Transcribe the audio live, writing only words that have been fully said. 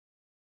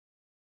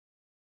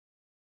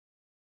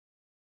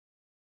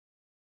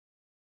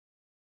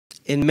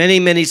in many,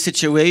 many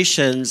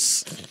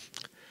situations,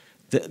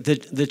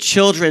 the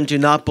children do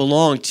not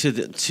belong to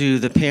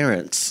the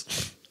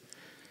parents.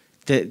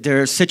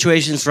 There are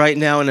situations right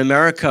now in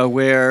America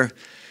where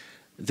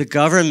the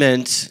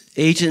government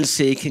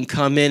agency can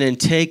come in and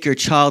take your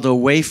child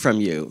away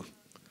from you.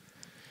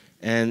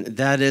 And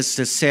that is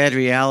the sad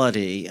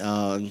reality.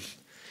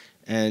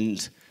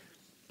 And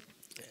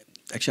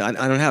actually,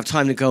 I don't have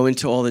time to go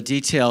into all the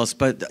details,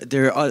 but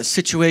there are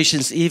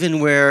situations even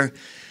where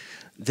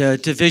the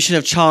Division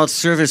of Child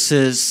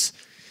Services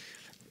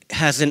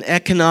has an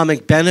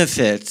economic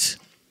benefit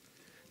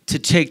to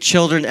take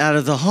children out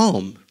of the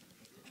home.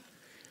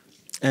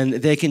 And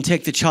they can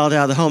take the child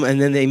out of the home, and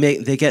then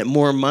they get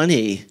more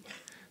money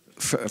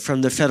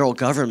from the federal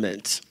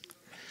government.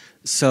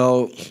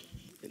 So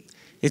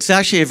it's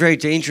actually a very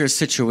dangerous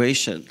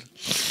situation.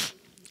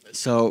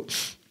 So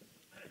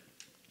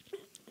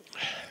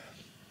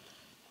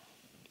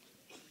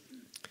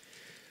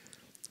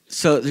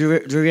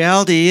the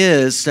reality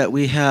is that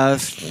we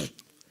have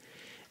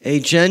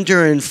a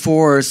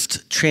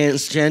gender-enforced,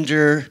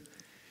 transgender,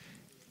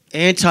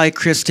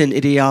 anti-Christian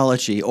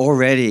ideology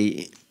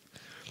already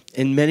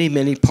in many,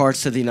 many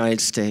parts of the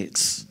United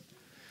States.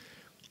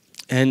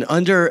 And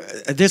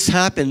this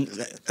happened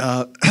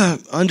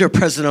under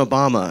President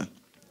Obama.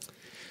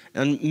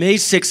 On May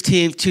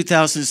 16,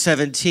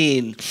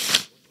 2017,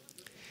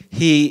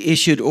 he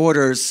issued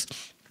orders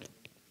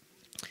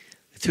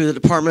through the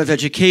Department of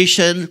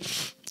Education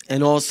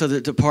and also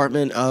the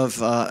Department of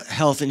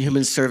Health and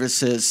Human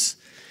Services,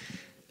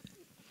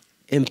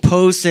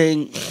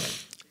 imposing,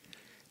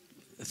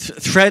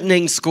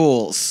 threatening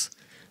schools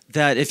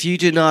that if you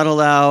do not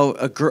allow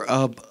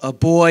a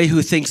boy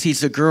who thinks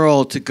he's a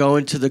girl to go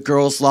into the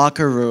girls'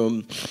 locker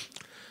room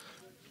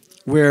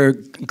where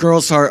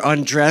girls are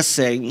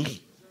undressing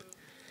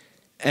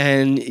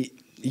and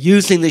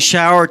using the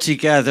shower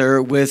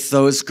together with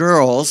those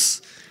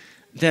girls,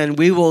 then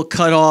we will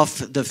cut off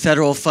the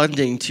federal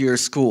funding to your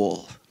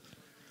school.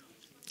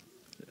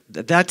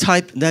 That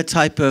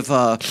type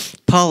of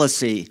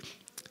policy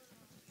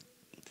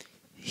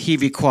he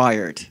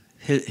required,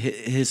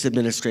 his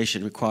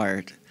administration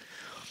required.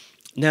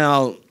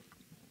 Now,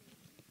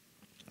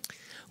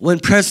 when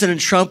President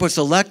Trump was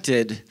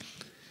elected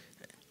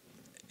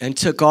and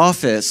took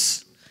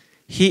office,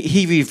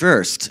 he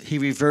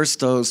reversed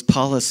those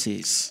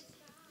policies.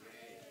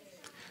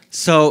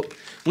 So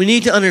we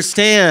need to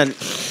understand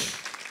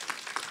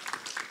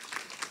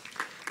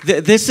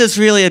that this is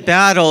really a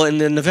battle, and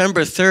then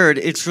November 3rd,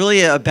 it's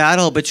really a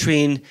battle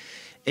between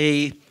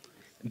a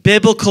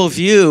biblical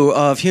view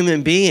of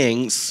human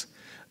beings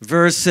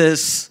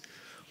versus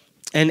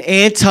an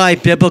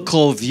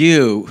anti-biblical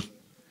view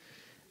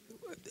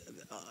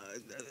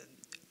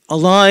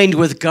aligned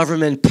with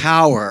government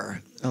power.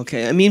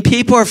 Okay, I mean,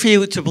 people are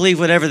free to believe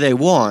whatever they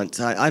want.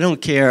 I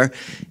don't care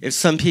if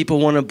some people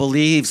want to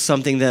believe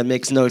something that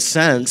makes no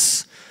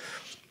sense.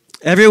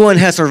 Everyone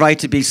has a right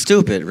to be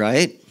stupid,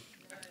 right?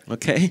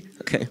 Okay.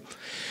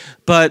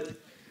 But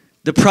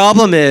the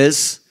problem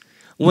is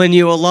when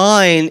you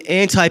align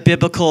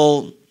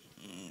anti-biblical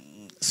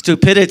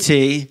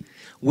stupidity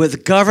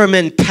with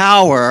government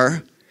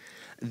power,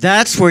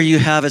 that's where you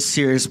have a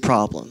serious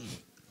problem.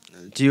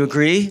 Do you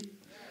agree?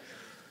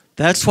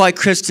 That's why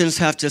Christians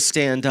have to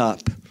stand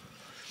up.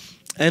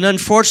 And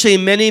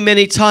unfortunately, many,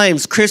 many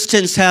times,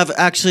 Christians have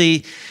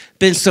actually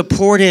been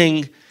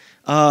supporting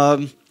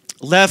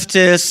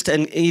leftist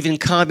and even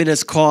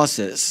communist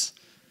causes.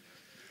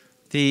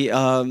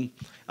 I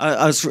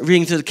was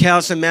reading through the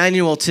Council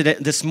Manual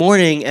this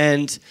morning,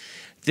 and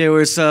there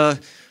was a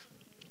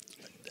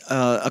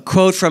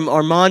quote from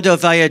Armando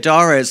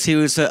Valladares. He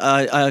was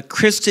a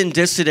Christian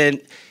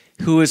dissident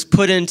who was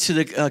put into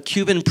the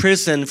Cuban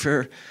prison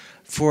for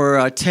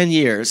 10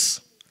 years.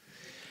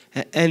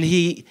 And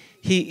he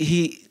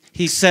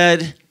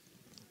said,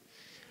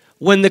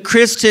 when the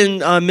Christian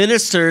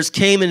ministers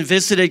came and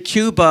visited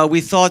Cuba,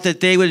 we thought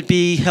that they would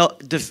be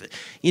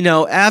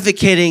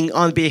advocating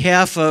on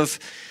behalf of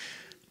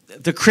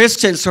the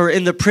Christians who are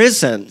in the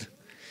prison.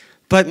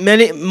 But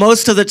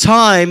most of the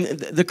time,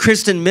 the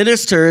Christian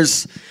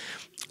ministers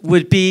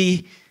would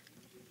be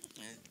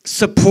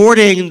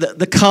supporting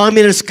the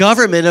communist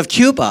government of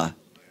Cuba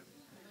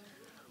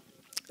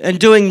and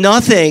doing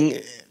nothing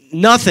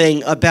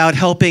about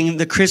helping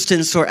the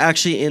Christians who are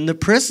actually in the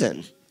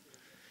prison.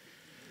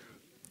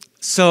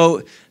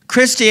 So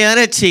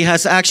Christianity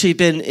has actually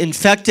been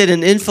infected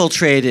and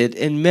infiltrated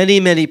in many,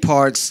 many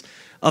parts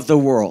of the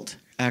world,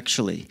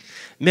 actually.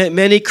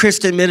 Many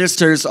Christian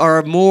ministers have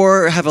a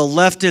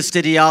leftist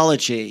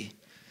ideology.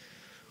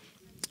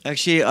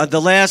 Actually,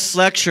 the last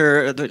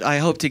lecture that I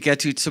hope to get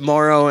to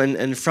tomorrow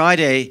and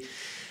Friday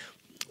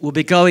will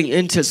be going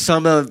into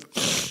some of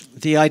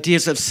the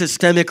ideas of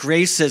systemic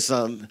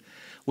racism,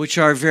 which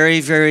are very,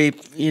 very,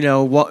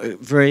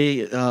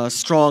 very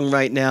strong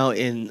right now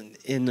in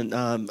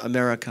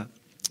America.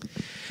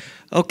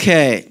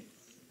 Okay.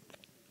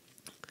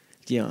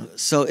 Yeah.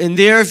 So in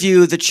their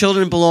view, the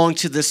children belong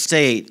to the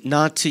state,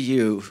 not to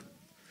you.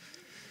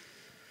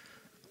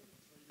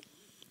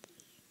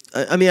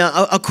 I mean,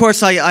 of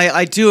course,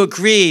 I do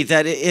agree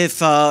that if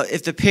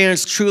the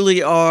parents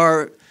truly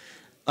are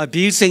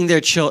abusing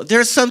their children, there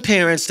are some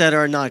parents that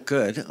are not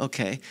good.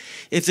 Okay,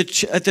 if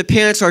the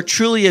parents are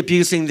truly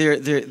abusing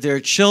their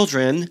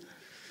children,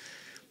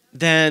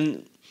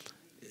 then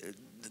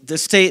the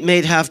state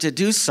may have to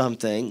do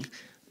something,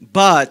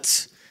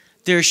 but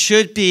there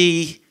should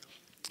be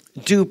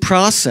due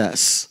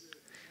process.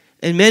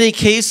 In many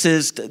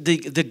cases,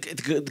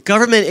 the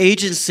government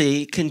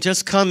agency can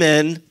just come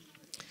in,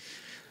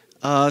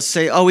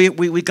 say, oh,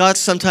 we got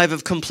some type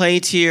of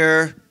complaint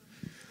here,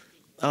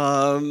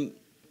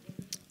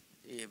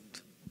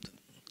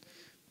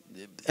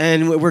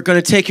 and we're going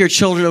to take your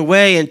children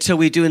away until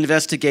we do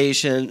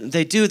investigation.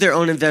 They do their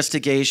own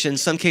investigation. In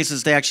some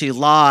cases, they actually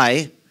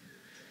lie.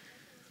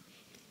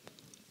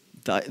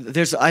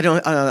 There's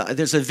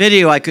a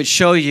video I could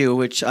show you,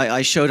 which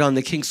I showed on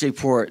the King's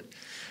Report,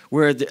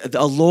 where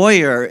a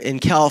lawyer in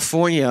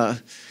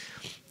California,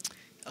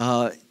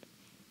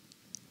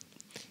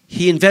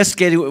 he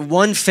investigated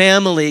one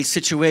family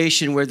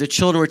situation where the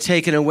children were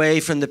taken away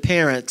from the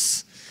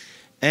parents,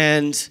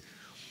 and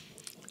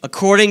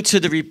according to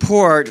the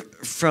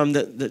report from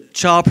the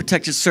Child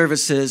Protective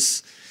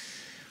Services,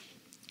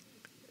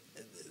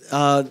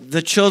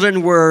 the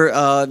children were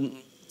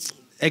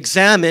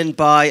examined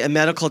by a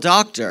medical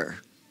doctor,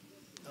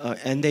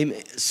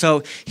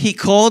 so he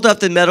called up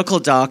the medical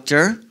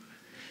doctor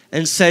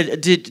and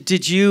said,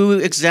 "Did you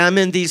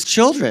examine these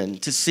children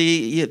to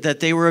see that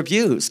they were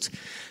abused?"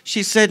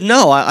 She said,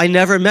 "No, I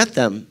never met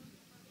them.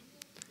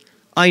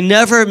 I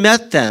never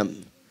met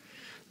them."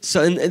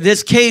 So in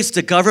this case,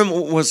 the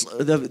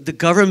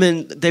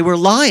government they were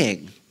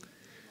lying.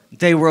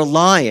 They were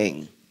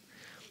lying,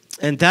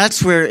 and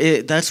that's where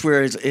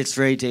it's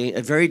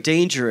a very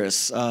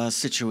dangerous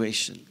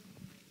situation.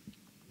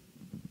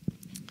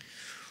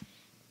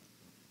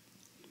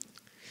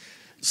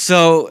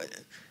 So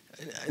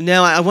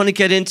now I want to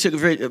get into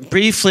very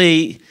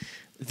briefly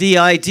the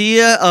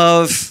idea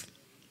of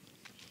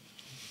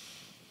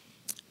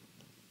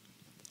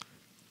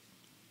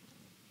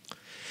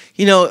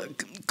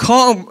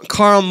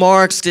Karl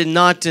Marx did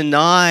not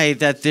deny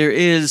that there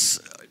is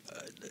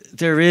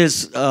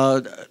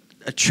a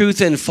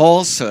truth and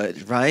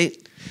falsehood, right?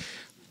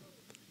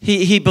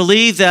 He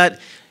believed that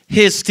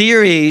his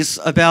theories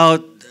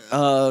about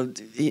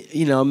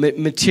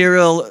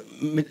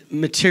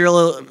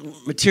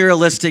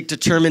materialistic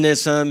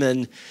determinism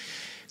and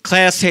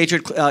class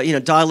hatred,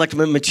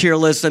 dialectical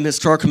materialism,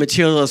 historical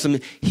materialism,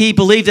 he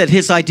believed that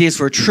his ideas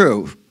were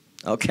true,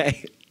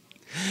 okay?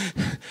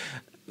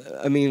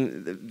 I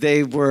mean,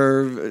 they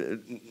were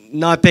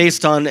not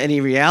based on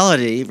any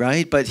reality,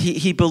 right? But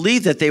he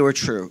believed that they were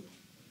true,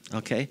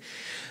 okay?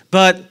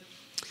 But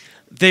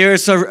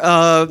there's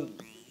a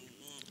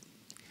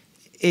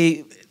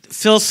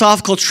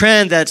philosophical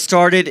trend that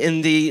started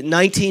in the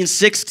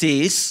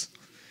 1960s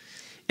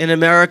in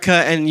America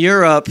and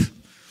Europe,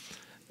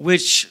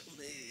 which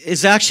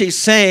is actually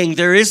saying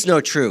there is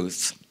no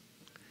truth.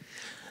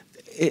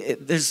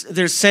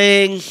 They're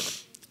saying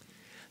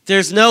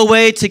there's no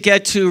way to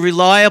get to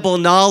reliable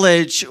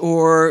knowledge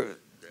or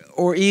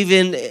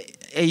even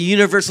a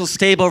universal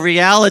stable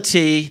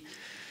reality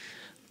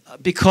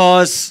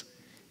because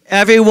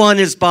everyone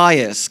is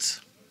biased.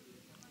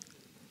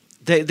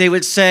 They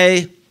would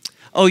say,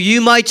 oh,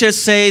 you might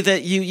just say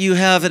that you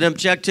have an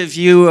objective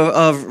view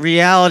of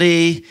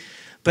reality,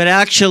 but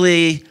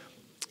actually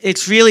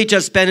it's really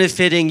just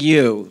benefiting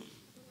you.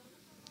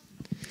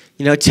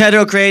 Ted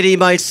O'Grady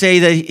might say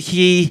that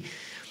he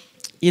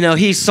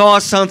saw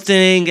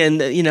something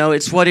and,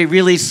 it's what he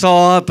really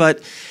saw,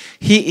 but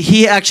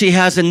he actually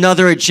has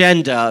another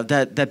agenda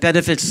that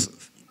benefits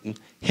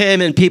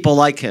him and people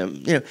like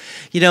him.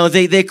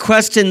 They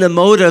question the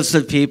motives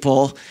of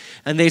people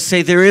and they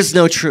say there is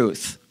no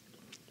truth.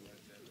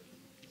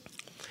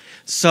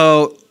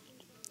 So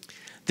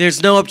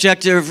there's no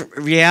objective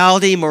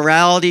reality,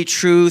 morality,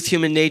 truth,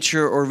 human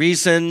nature, or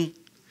reason.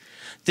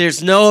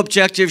 There's no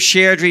objective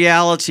shared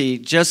reality,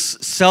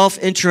 just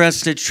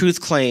self-interested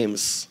truth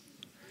claims.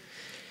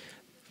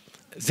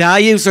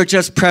 Values are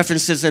just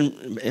preferences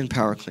and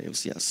power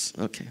claims, yes,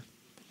 okay.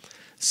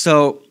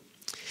 So,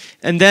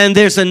 and then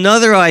there's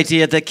another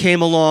idea that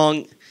came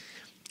along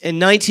in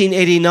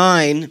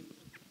 1989.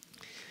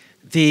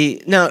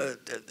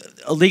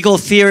 A legal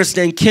theorist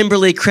named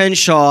Kimberly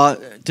Crenshaw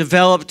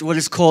developed what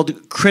is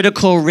called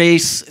critical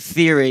race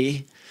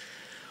theory.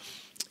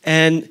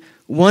 And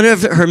one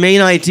of her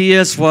main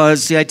ideas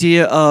was the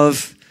idea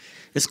of,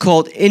 it's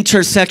called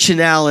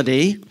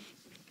intersectionality.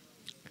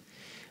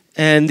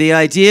 And the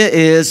idea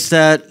is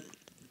that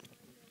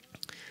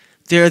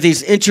there are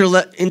these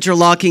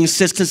interlocking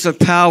systems of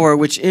power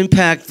which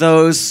impact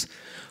those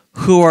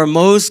who are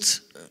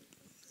most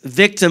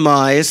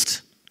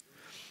victimized,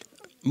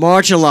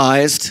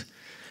 marginalized,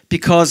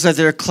 because of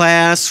their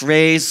class,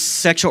 race,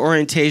 sexual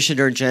orientation,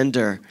 or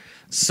gender.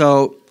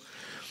 So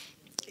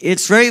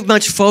it's very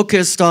much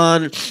focused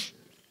on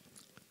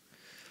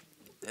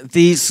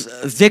these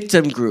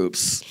victim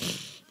groups.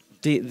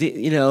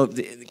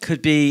 It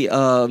could be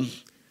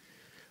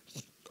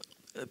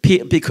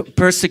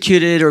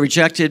persecuted or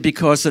rejected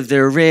because of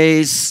their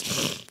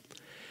race,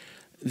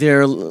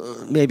 their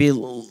maybe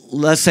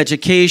less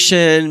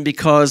education,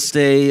 because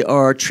they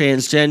are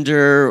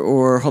transgender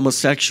or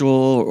homosexual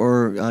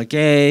or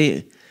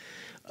gay,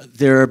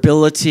 their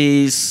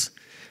abilities,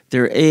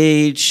 their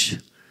age,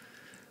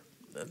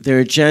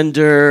 their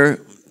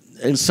gender,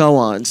 and so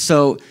on.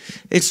 So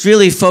it's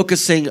really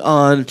focusing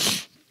on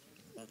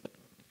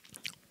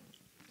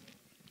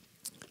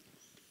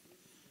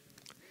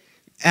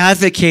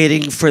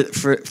advocating for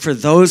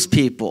those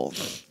people.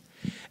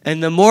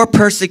 And the more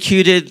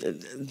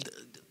persecuted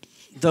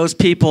those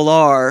people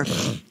are,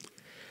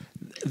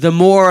 the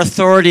more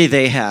authority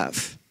they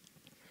have.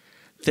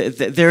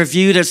 They're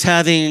viewed as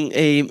having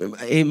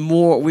a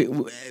more,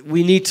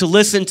 we need to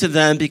listen to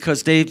them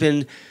because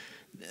they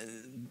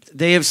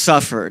have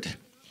suffered,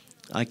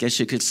 I guess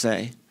you could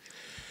say.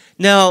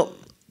 Now,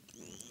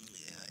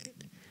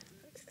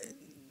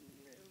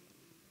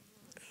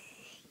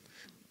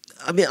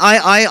 I mean,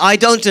 I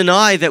don't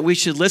deny that we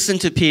should listen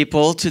to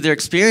people, to their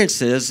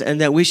experiences, and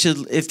that we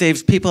should,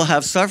 if people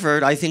have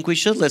suffered, I think we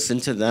should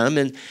listen to them,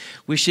 and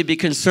we should be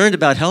concerned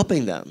about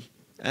helping them.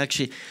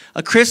 Actually,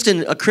 a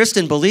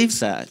Christian believes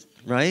that,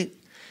 right?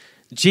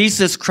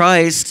 Jesus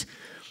Christ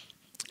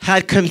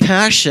had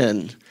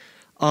compassion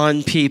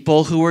on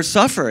people who were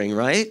suffering,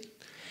 right?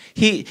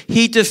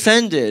 He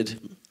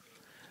defended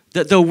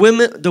the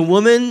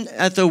woman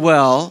at the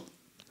well,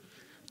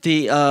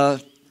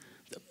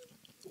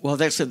 well,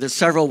 there's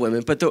several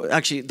women, but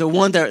actually the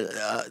one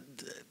that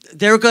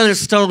they were going to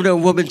stone a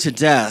woman to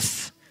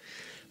death.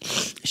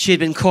 She had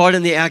been caught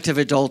in the act of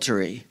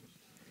adultery.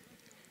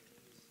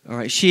 All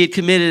right, she had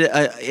committed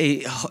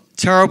a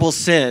terrible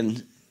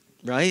sin,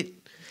 right?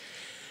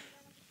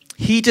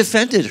 He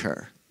defended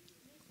her.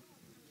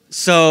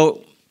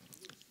 So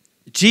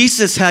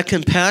Jesus had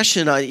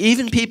compassion on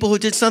even people who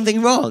did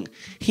something wrong.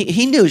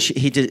 He knew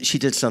she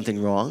did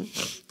something wrong,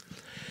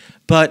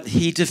 but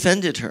he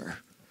defended her.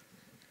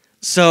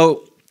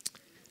 So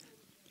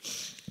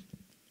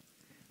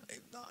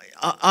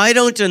I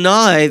don't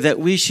deny that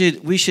we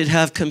should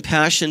have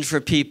compassion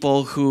for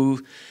people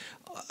who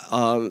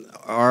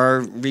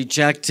are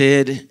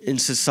rejected in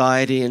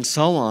society and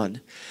so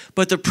on.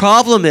 But the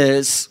problem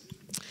is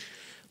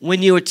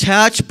when you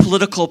attach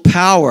political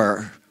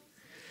power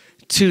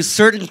to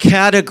certain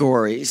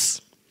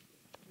categories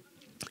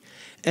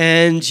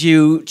and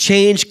you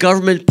change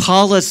government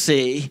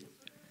policy,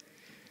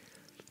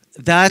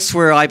 that's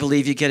where I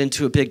believe you get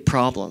into a big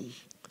problem.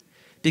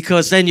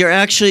 Because then you're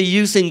actually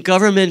using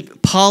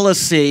government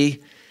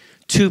policy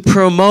to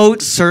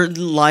promote certain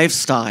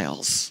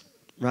lifestyles,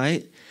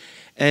 right?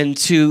 And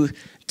to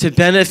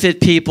benefit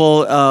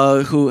people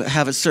who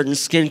have a certain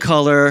skin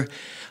color,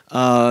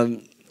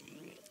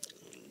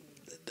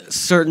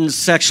 certain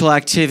sexual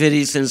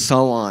activities, and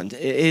so on.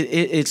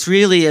 It's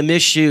really a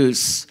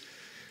misuse.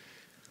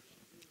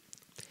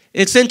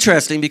 It's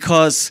interesting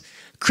because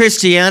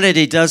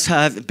Christianity does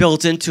have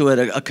built into it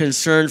a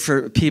concern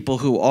for people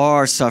who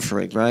are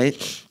suffering,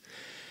 right?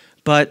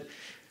 But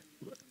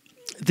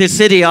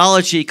this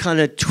ideology kind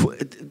of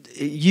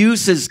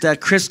uses that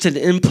Christian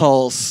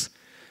impulse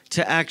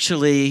to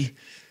actually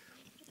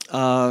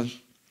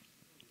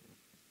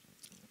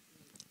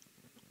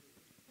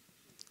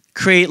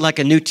create like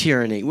a new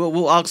tyranny.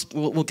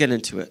 We'll get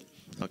into it.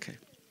 Okay.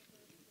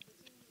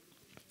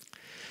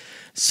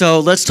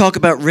 So let's talk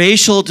about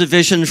racial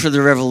division for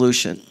the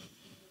revolution.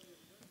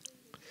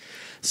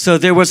 So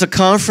there was a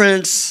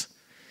conference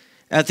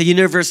at the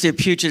University of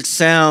Puget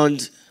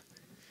Sound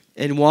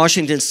in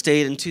Washington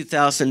State in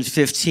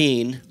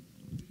 2015.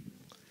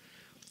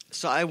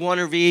 So I want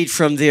to read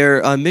from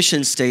their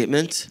mission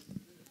statement.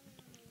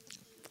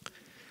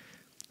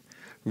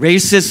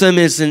 Racism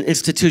is an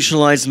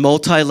institutionalized,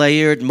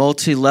 multi-layered,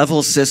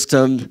 multi-level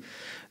system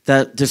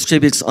that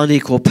distributes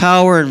unequal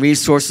power and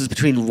resources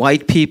between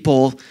white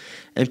people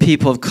and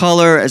people of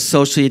color as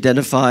socially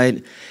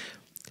identified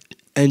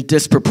and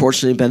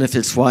disproportionately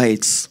benefits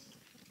whites.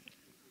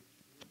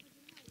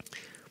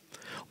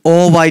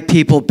 All white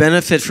people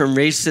benefit from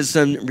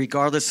racism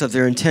regardless of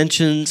their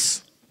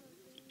intentions.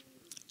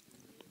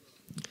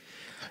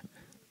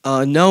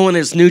 No one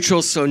is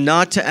neutral, so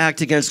not to act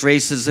against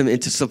racism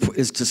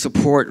is to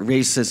support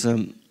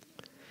racism.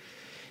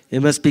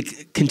 It must be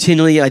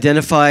continually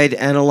identified,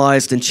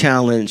 analyzed, and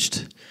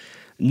challenged.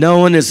 No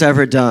one is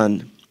ever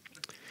done.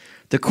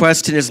 The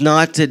question is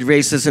not did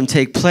racism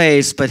take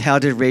place, but how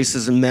did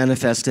racism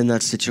manifest in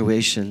that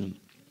situation?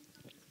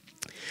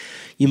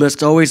 You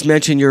must always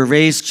mention your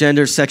race,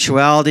 gender,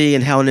 sexuality,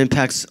 and how it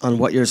impacts on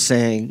what you're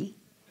saying.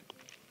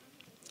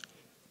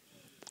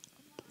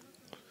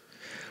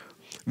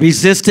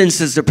 Resistance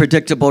is the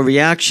predictable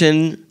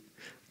reaction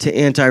to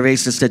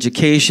anti-racist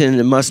education.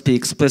 It must be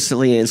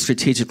explicitly and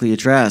strategically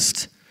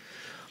addressed.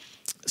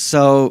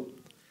 So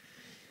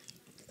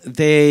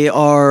they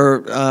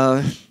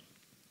are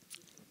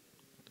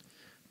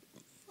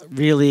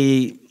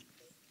really,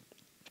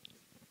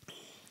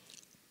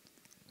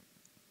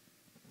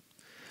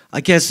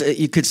 I guess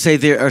you could say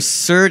they're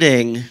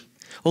asserting,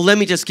 Well, let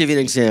me just give you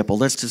an example.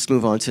 Let's just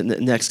move on to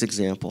the next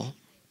example.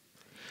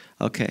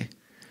 Okay.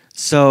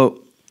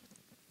 So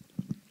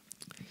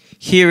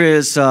here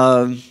is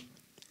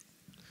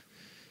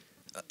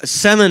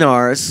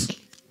seminars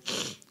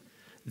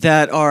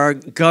that are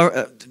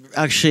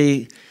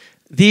actually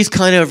these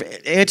kind of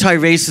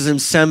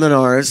anti-racism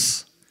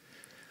seminars,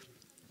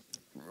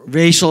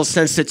 racial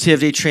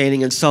sensitivity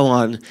training, and so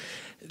on.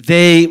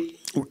 They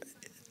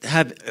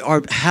have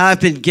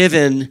been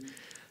given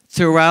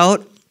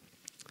throughout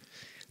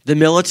the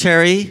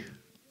military,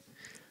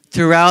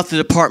 throughout the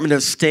Department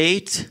of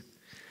State,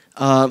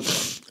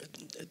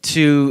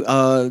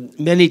 to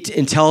many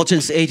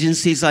intelligence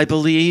agencies, I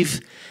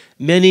believe,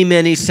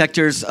 many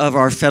sectors of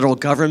our federal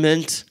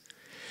government,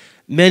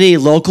 many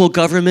local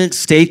governments,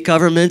 state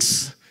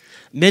governments,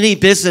 many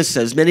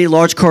businesses, many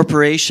large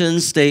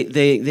corporations.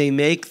 They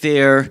make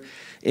their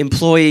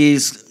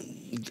employees,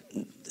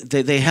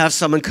 they have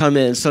someone come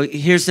in. So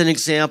here's an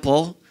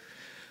example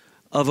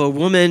of a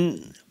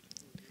woman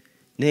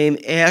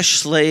named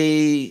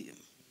Ashley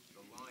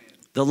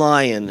the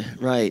Lion,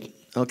 right?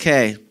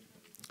 Okay.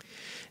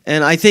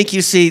 And I think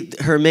you see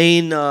her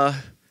main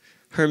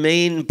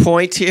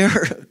point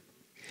here.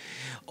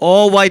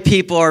 All white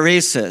people are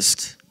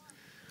racist.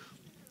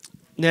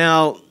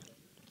 Now,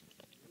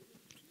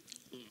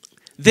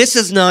 this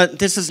is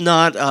not.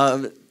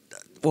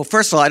 Well,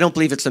 first of all, I don't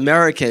believe it's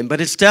American, but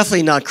it's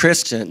definitely not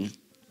Christian,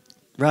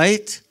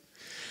 right?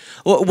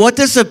 What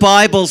does the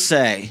Bible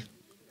say?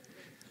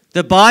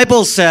 The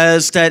Bible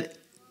says that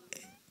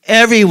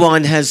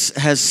everyone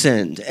has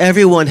sinned.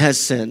 Everyone has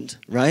sinned,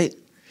 right?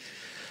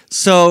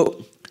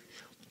 So,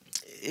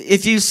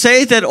 if you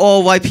say that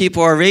all white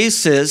people are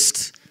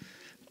racist,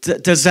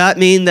 does that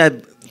mean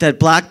that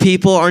black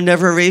people are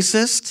never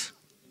racist?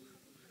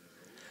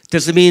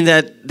 Does it mean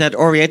that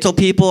Oriental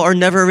people are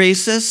never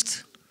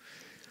racist?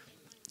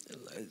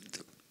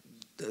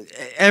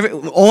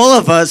 All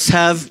of us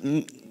have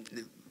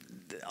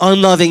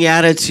unloving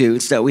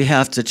attitudes that we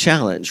have to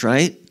challenge,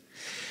 right?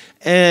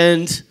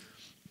 And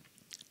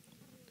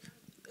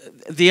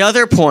the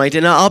other point,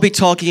 and I'll be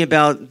talking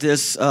about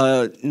this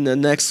in the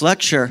next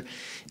lecture,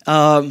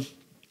 there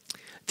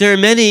are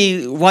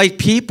many white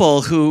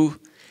people who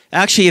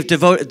actually have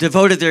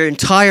devoted their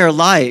entire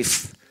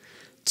life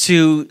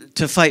to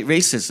fight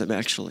racism,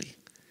 actually,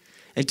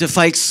 and to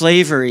fight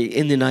slavery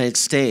in the United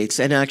States,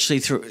 and actually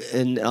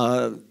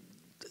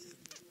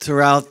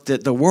throughout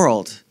the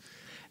world,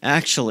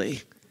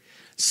 actually.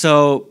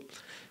 So,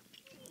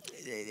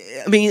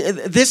 I mean,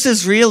 this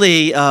is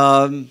really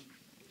an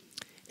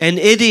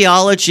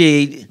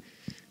ideology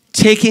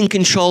taking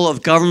control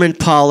of government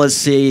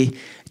policy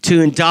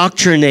to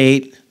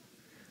indoctrinate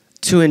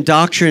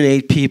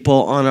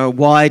people on a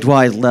wide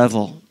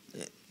level.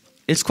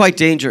 It's quite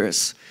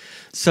dangerous.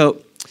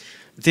 So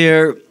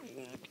they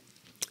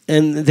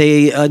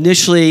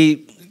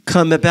initially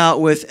come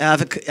about with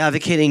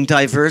advocating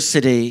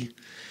diversity.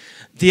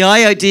 The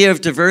idea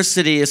of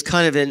diversity is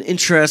kind of an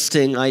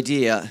interesting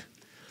idea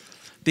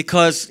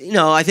because, you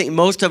know, I think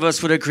most of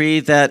us would agree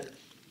that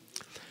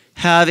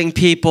having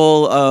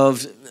people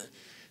of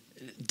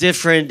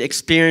different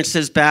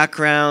experiences,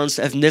 backgrounds,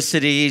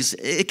 ethnicities,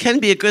 it can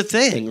be a good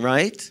thing,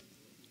 right?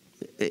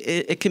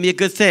 It can be a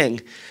good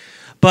thing.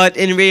 But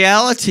in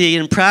reality,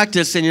 in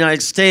practice in the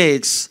United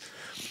States,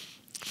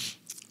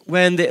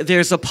 when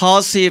there's a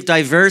policy of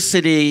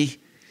diversity,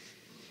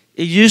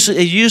 it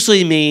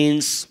usually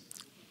means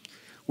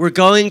we're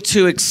going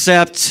to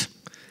accept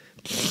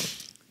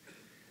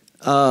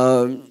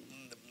or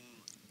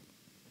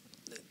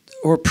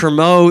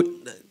promote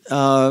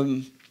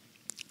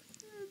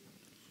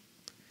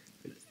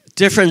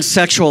different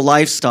sexual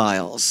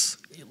lifestyles,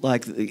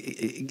 like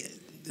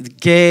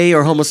gay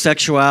or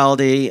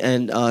homosexuality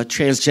and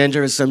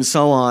transgenderism and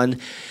so on,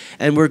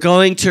 and we're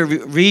going to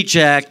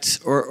reject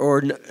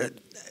or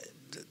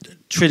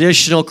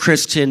traditional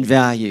Christian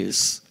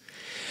values.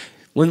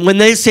 When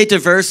they say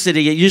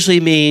diversity, it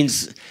usually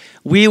means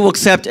we will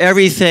accept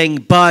everything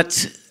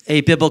but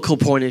a biblical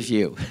point of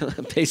view,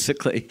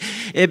 basically.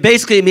 It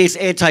basically means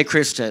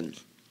anti-Christian,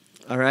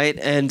 all right?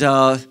 And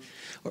I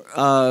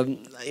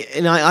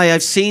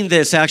have seen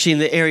this actually in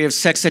the area of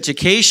sex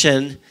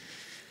education,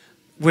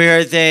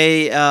 where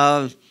they,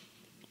 the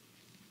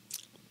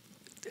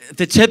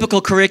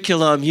typical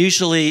curriculum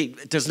usually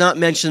does not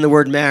mention the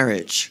word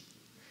marriage.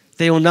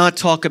 They will not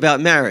talk about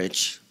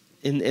marriage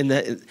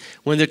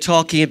when they're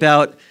talking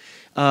about,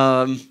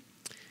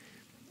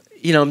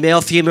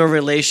 male-female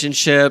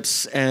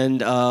relationships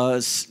and,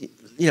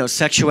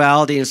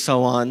 sexuality and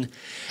so on.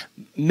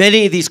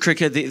 Many of these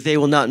curricula, they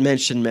will not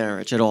mention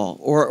marriage at all,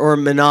 or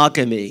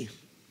monogamy.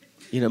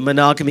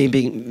 Monogamy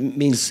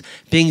means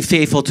being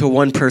faithful to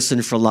one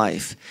person for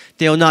life.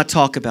 They will not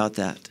talk about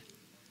that.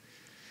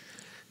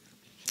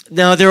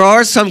 Now, there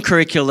are some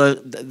curricula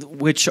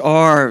which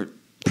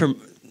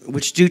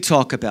do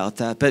talk about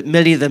that, but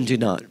many of them do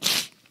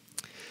not.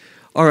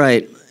 All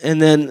right,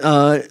 and then,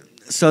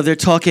 so they're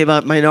talking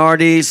about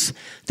minorities.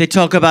 They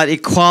talk about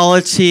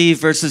equality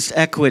versus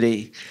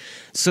equity.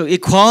 So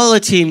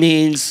equality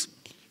means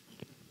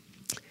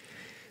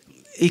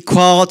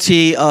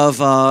equality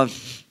of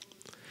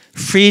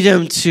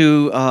freedom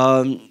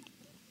to,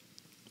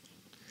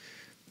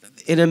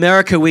 in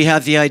America we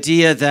have the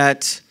idea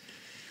that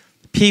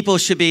people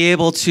should be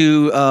able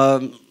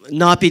to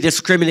not be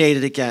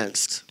discriminated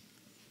against,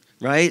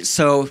 right?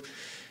 So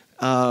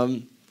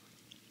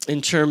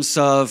in terms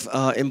of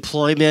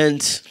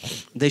employment,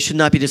 they should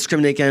not be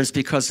discriminated against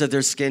because of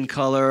their skin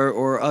color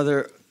or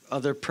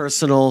other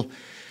personal,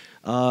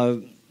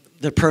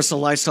 their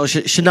personal lifestyle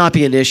should not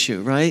be an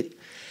issue, right?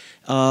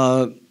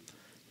 So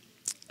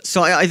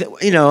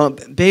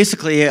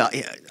basically,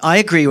 I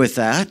agree with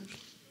that,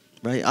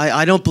 right?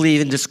 I don't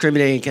believe in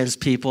discriminating against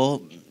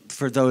people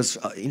for those,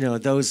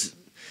 those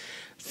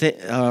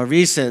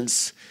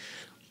reasons.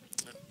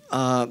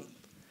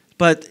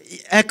 But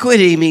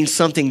equity means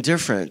something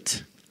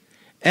different.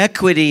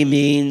 Equity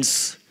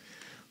means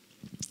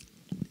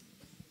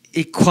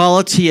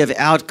equality of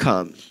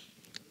outcome.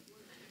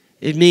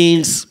 It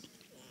means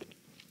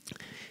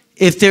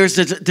if there's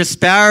a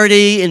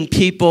disparity in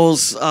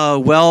people's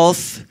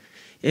wealth,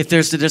 if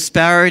there's a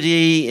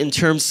disparity in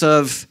terms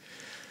of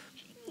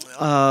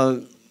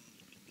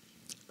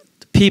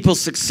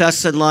people's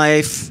success in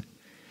life,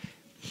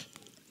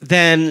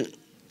 then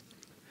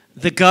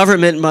the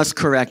government must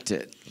correct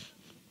it.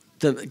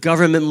 The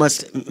government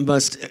must,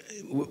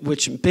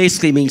 which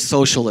basically means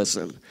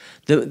socialism.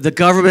 The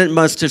government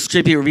must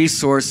distribute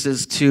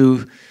resources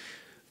to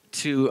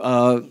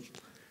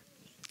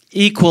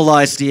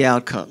equalize the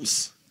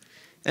outcomes.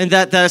 And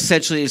that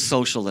essentially is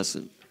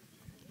socialism.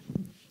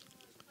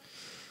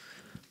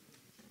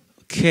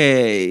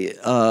 Okay.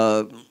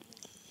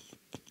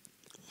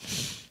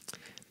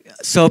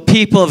 So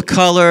people of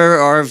color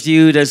are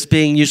viewed as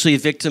being usually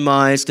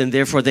victimized, and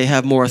therefore they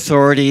have more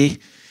authority.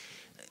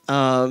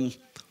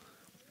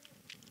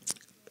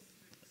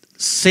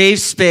 Safe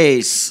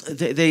space.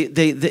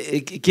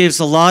 It gives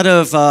a lot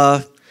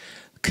of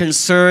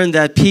concern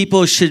that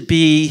people should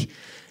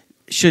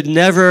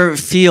never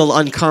feel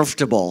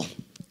uncomfortable.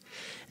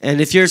 And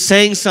if you're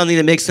saying something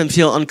that makes them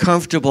feel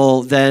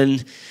uncomfortable,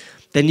 then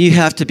you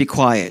have to be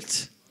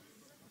quiet.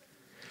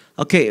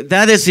 Okay,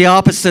 that is the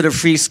opposite of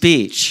free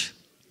speech,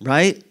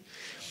 right?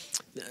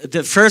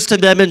 The First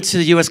Amendment to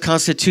the U.S.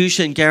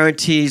 Constitution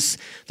guarantees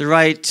the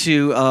right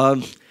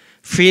to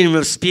freedom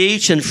of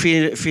speech and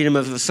freedom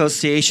of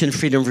association,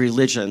 freedom of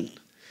religion.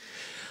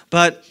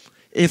 But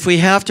if we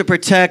have to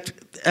protect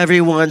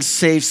everyone's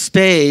safe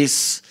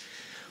space,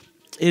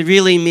 it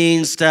really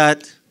means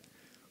that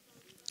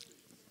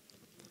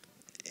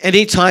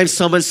anytime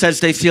someone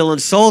says they feel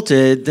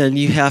insulted, then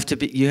you have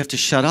to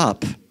shut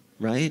up,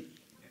 right?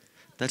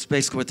 That's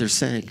basically what they're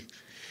saying.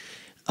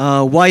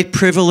 White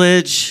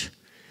privilege.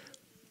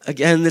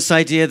 Again, this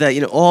idea that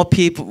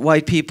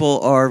white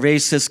people are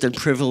racist and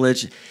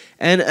privileged,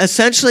 and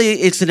essentially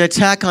it's an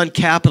attack on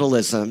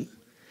capitalism.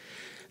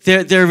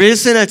 There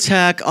is an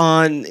attack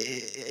on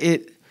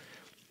it.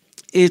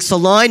 It's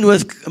aligned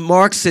with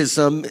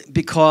Marxism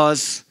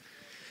because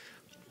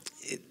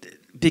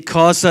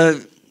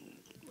of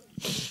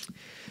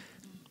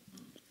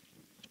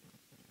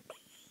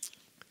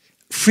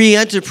free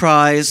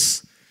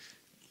enterprise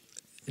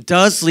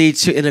does lead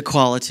to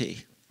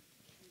inequality.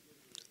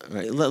 All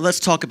right, let's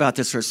talk about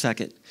this for a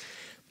second.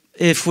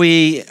 If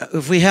we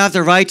have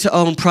the right to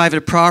own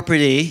private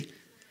property,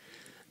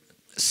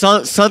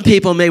 some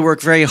people may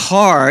work very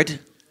hard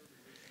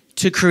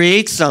to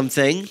create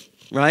something,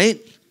 right?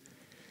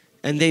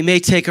 And they may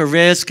take a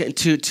risk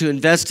to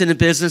invest in a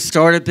business,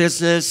 start a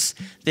business.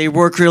 They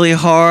work really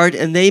hard,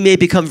 and they may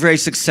become very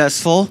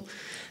successful.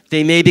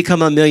 They may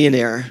become a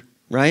millionaire,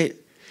 right?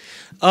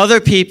 Other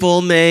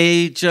people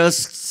may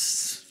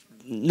just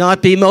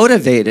not be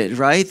motivated,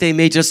 right? They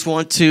may just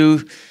want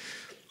to,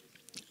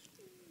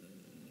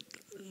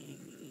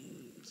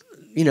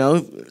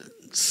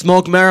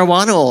 smoke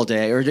marijuana all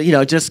day,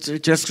 or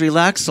just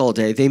relax all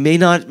day. They may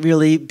not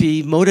really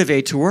be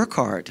motivated to work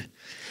hard.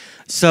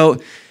 So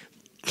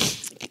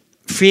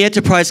free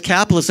enterprise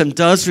capitalism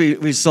does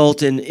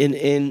result in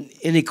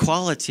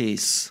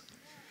inequalities.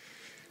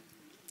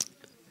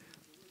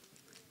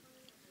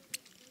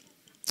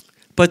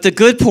 But the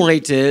good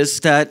point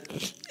is that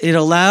it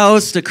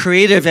allows the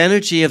creative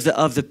energy of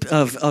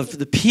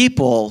the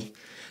people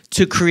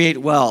to create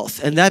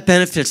wealth, and that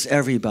benefits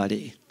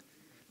everybody,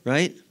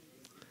 right?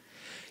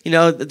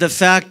 The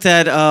fact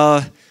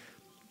that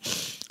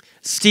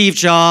Steve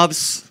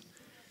Jobs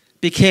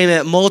became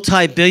a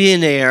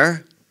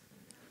multi-billionaire,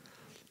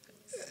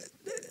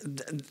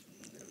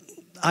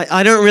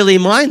 I don't really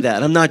mind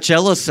that. I'm not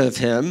jealous of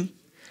him.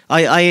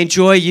 I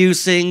enjoy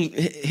using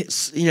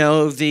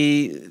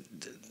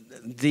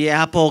the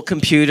Apple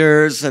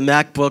computers, the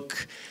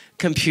MacBook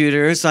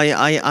computers.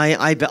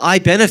 I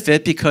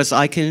benefit because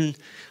I can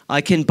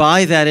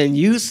buy that and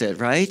use it,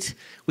 right?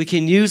 We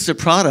can use the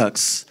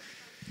products.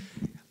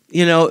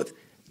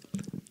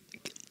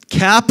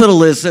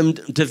 Capitalism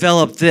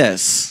developed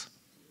this.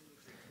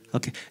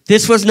 Okay,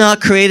 this was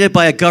not created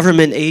by a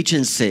government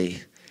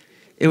agency.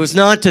 It was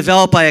not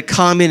developed by a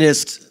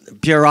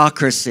communist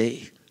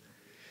bureaucracy.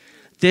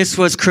 This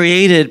was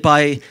created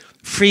by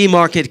free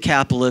market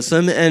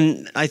capitalism,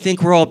 and I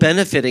think we're all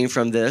benefiting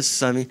from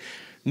this. I mean,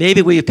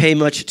 maybe we pay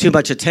too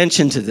much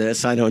attention to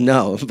this, I don't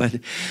know,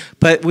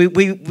 but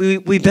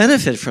we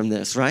benefit from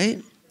this,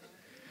 right?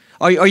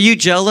 Are you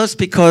jealous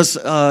because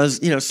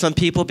some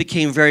people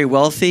became very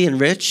wealthy and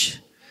rich?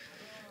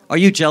 Are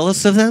you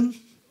jealous of them?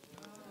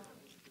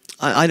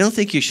 I don't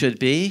think you should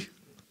be.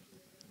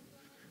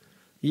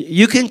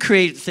 You can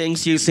create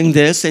things using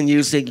this and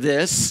using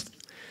this,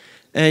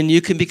 and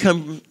you can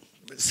become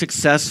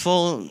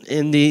successful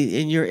in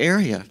your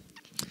area.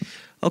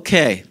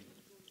 Okay.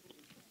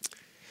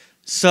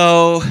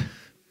 So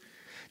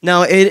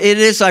now it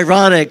is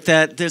ironic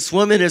that this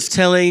woman is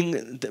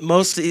telling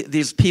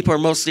these people are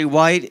mostly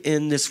white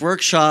in this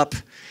workshop,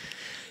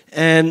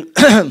 and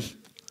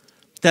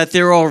that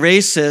they're all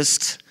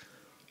racist,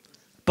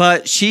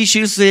 but she's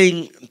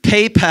using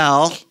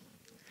PayPal.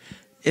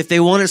 If they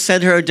want to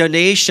send her a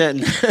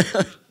donation,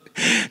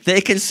 they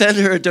can send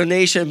her a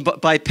donation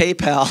by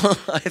PayPal.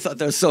 I thought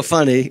that was so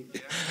funny.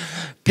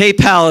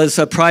 PayPal is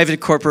a private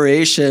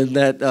corporation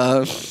that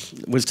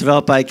was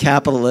developed by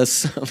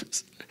capitalists.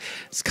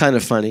 It's kind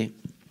of funny.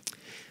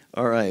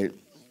 All right.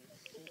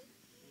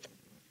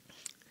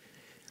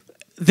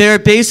 They're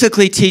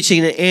basically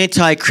teaching an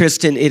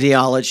anti-Christian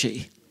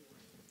ideology.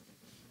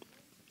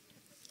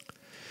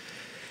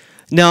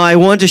 Now, I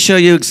wanted to show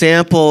you an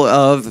example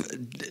of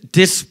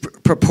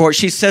disproportion.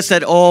 She says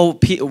that all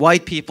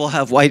white people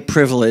have white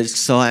privilege,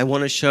 so I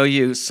want to show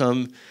you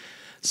some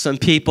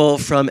people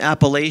from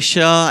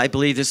Appalachia. I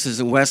believe this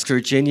is in West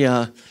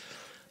Virginia.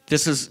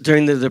 This is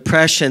during the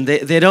Depression.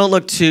 They don't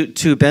look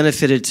too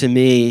benefited to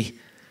me.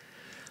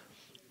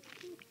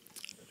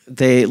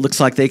 Looks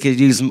like they could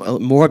use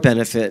more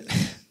benefit.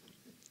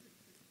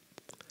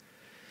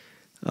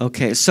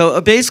 Okay,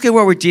 so basically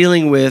what we're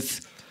dealing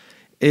with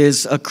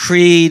is a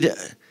creed,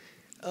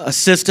 a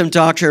system,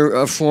 doctrine,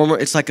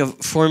 it's like a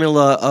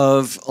formula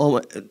of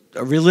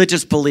a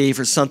religious belief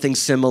or something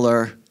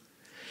similar.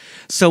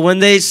 So when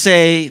they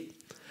say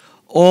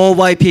all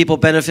white people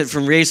benefit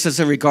from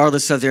racism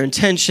regardless of their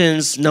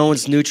intentions, no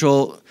one's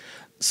neutral,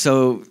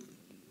 so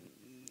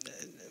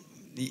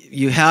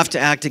you have to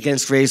act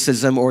against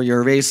racism or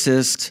you're a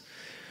racist.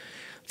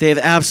 They have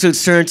absolute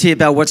certainty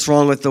about what's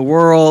wrong with the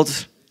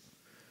world.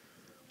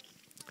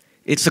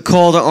 It's a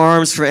call to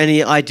arms for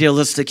any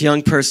idealistic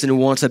young person who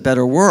wants a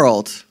better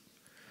world.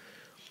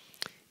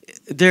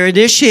 They're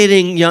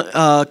initiating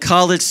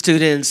college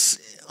students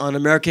on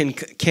American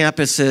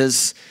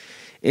campuses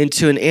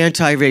into an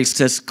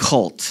anti-racist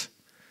cult.